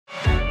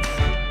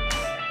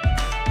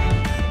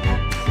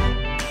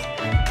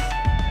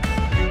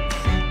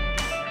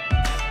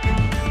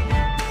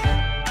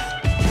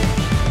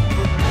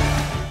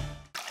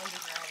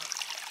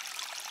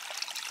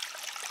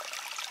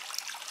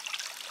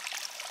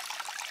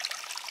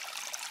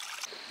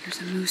There's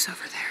a moose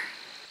over there.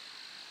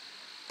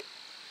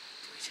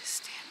 Do we just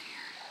stand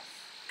here?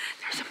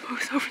 There's a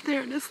moose over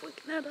there and it's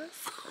looking at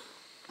us.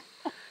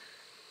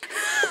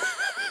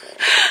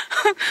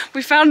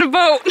 We found a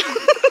boat.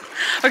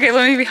 Okay,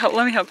 let me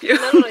help you.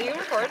 No, you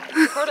record.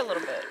 Record a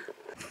little bit.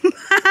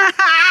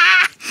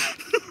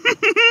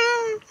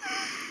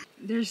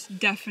 There's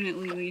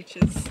definitely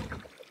leeches.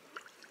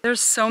 There's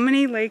so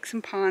many lakes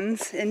and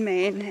ponds in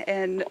Maine,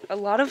 and a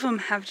lot of them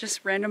have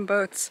just random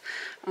boats,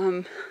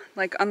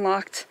 like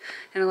unlocked,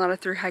 and a lot of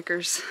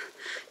thru-hikers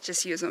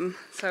just use them.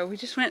 So we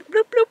just went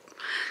bloop bloop.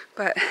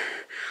 But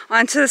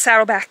onto the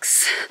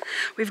Saddlebacks.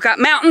 We've got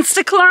mountains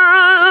to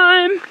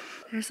climb.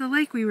 There's the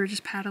lake we were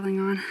just paddling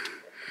on.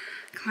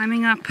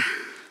 Climbing up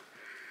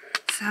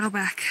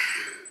Saddleback.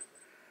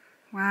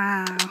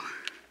 Wow.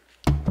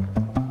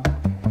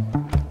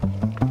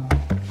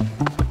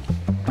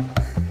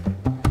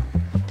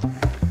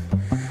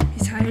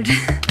 You tired?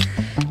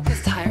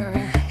 It's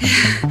tiring.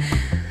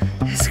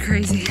 It's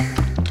crazy.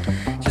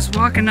 Just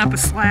walking up a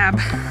slab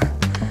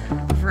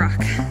of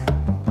rock.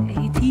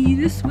 AT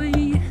this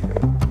way.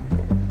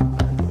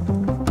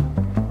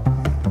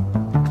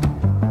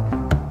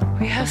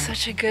 We have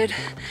such a good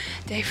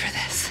day for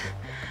this.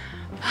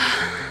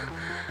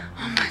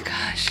 Oh my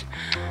gosh.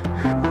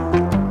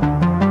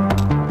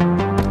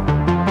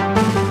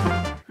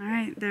 All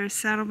right, there's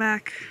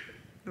Saddleback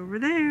over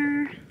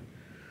there.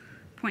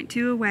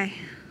 0.2 away.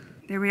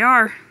 There we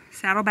are,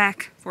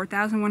 Saddleback,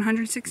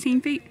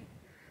 4,116 feet.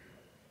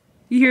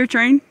 You hear a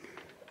train?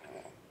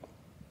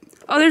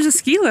 Oh, there's a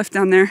ski lift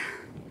down there.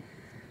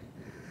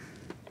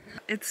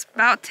 It's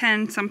about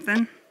 10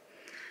 something.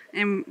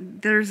 And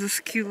there's this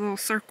cute little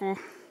circle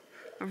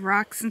of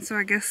rocks, and so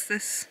I guess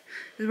this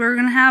is where we're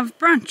gonna have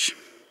brunch.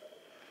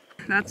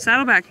 That's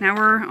Saddleback. Now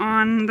we're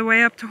on the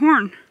way up to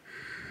Horn.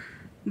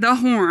 The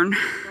Horn.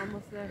 We're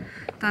almost there.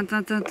 Dun,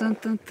 dun, dun, dun,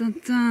 dun,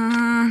 dun,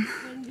 dun.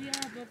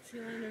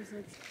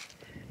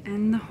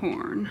 And the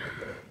Horn.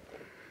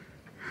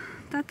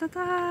 Da, da,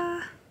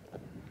 da.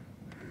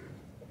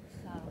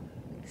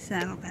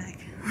 Saddleback.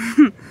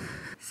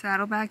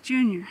 Saddleback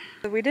Junior.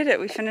 We did it.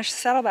 We finished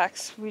the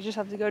Saddlebacks. We just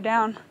have to go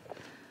down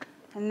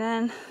and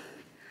then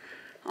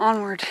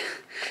onward.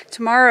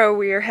 Tomorrow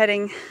we are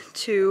heading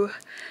to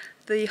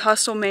the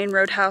Hostel Main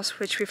Roadhouse,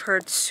 which we've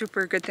heard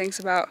super good things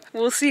about.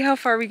 We'll see how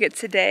far we get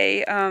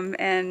today,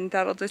 and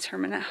that'll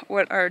determine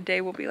what our day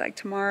will be like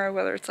tomorrow,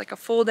 whether it's like a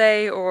full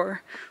day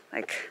or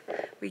like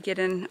we get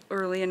in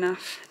early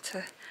enough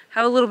to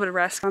have a little bit of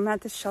rest. I'm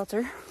at this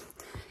shelter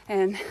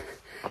and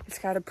it's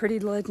got a pretty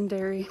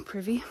legendary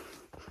privy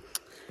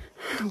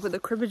with a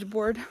cribbage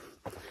board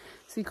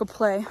so you could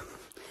play,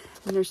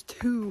 and there's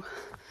 2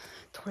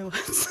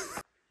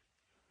 toilets.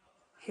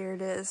 Here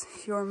it is,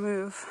 your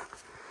move.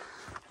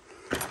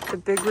 The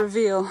big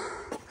reveal.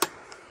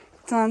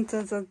 Dun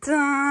dun dun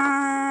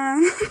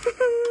dun.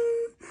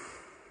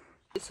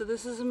 So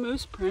this is a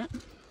moose print.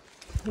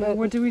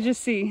 What did we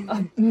just see?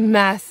 A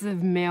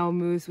massive male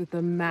moose with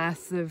a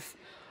massive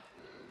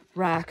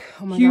rack.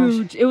 Oh my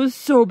Huge. gosh. It was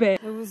so big.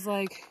 It was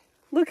like...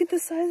 Look at the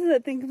size of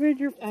that thing compared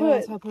to your foot. I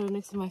know, so I put it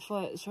next to my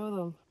foot. Show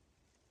them.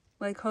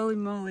 Like, holy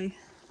moly.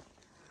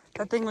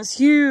 That thing was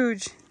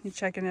huge. You're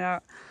checking it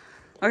out.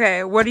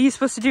 Okay, what are you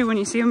supposed to do when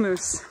you see a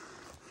moose?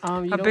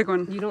 A big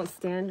one. You don't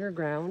stand your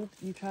ground.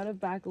 You try to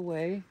back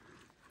away,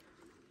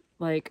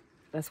 like,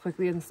 as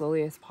quickly and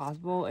slowly as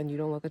possible, and you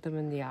don't look at them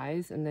in the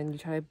eyes, and then you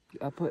try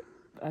to put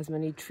as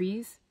many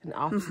trees and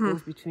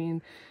obstacles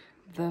between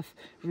the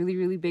really,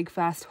 really big,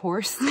 fast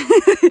horse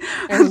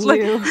and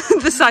like you.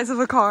 The size of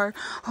a car.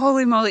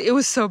 Holy moly, it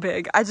was so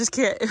big. I just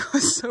can't. It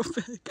was so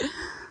big.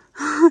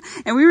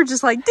 And we were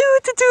just like, do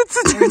it.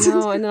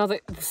 And then I was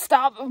like,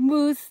 stop,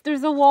 moose.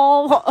 There's a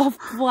wall of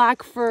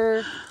black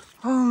fur.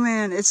 Oh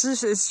man, it's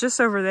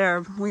just over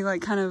there. We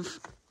like kind of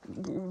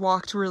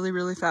walked really,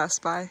 really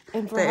fast by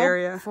the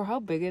area. For how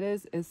big it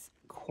is, it's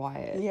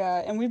quiet.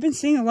 Yeah, and we've been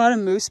seeing a lot of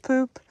moose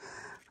poop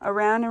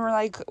around, and we're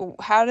like,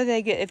 how do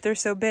they get, if they're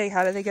so big,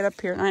 how do they get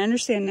up here? And I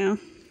understand now.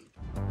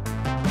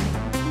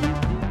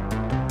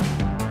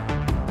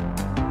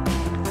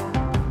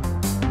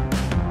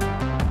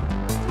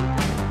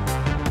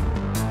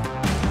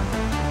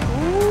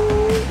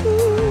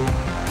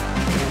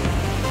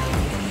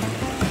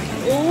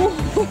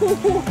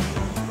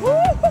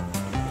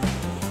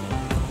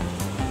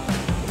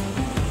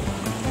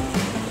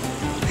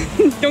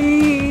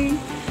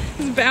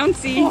 It's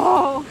bouncy.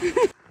 Oh.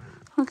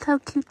 Look how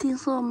cute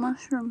these little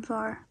mushrooms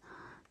are.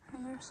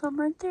 And there's some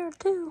right there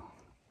too.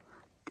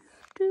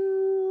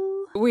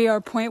 We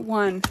are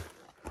 0.1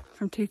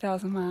 from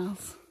 2,000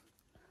 miles.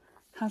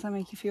 How's that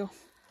make you feel?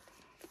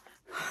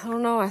 I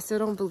don't know. I still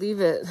don't believe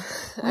it.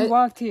 We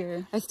walked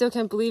here. I still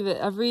can't believe it.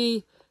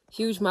 Every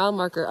huge mile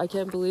marker, I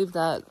can't believe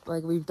that,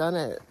 like, we've done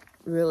it,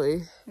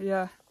 really.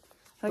 Yeah.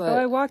 Like, oh,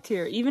 I walked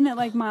here. Even at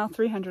like mile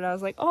 300, I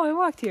was like, oh, I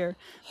walked here.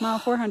 Mile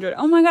 400.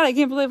 Oh my God, I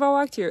can't believe I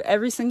walked here.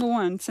 Every single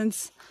one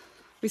since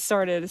we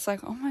started. It's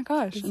like, oh my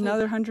gosh, it's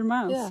another 100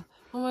 miles. Yeah.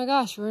 Oh my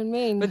gosh, we're in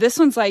Maine. But this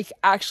one's like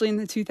actually in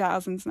the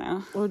 2000s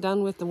now. We're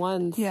done with the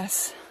ones.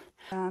 Yes.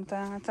 Dun,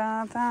 dun,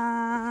 dun,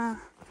 dun.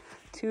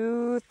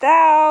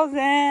 2000.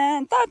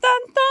 Dun, dun, dun.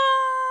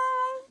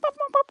 Bum,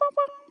 bum, bum, bum,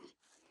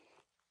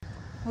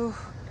 bum. Ooh,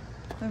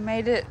 we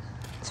made it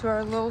to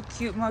our little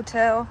cute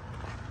motel.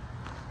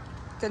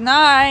 Good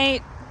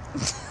night.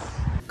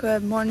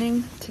 Good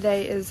morning.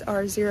 Today is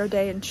our 0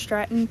 day in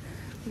Stratton.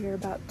 We are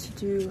about to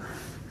do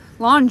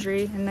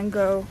laundry and then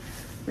go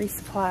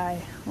resupply.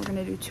 We're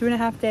gonna do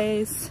 2.5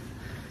 days,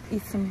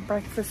 eat some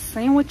breakfast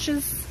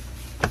sandwiches.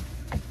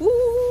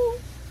 Woo!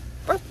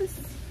 Breakfast.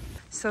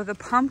 So the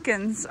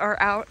pumpkins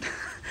are out.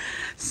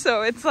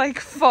 So it's like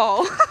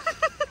fall.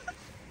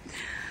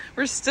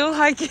 We're still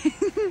hiking.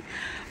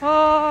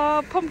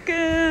 Oh,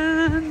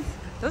 pumpkins.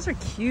 Those are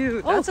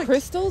cute. Oh, that's like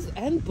crystals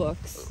and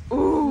books.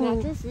 Ooh.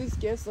 Natural foods,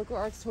 gifts, local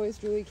arts, toys,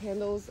 jewelry,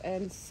 candles,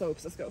 and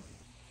soaps. Let's go.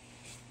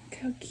 Look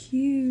how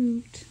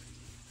cute.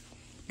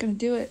 Gonna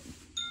do it.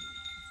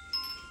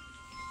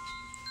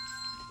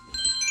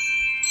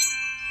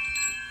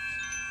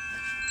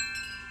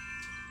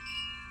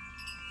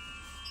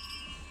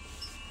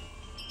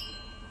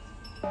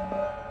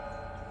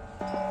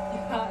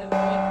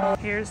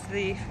 Here's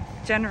the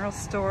general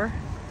store.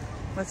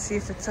 Let's see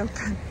if it's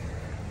open.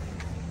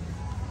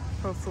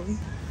 Hopefully.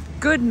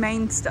 Good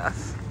Maine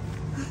stuff.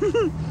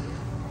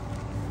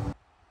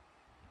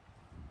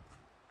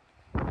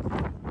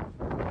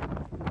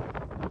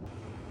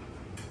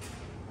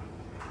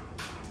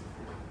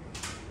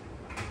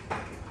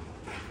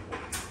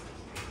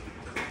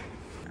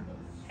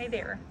 Hey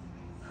there.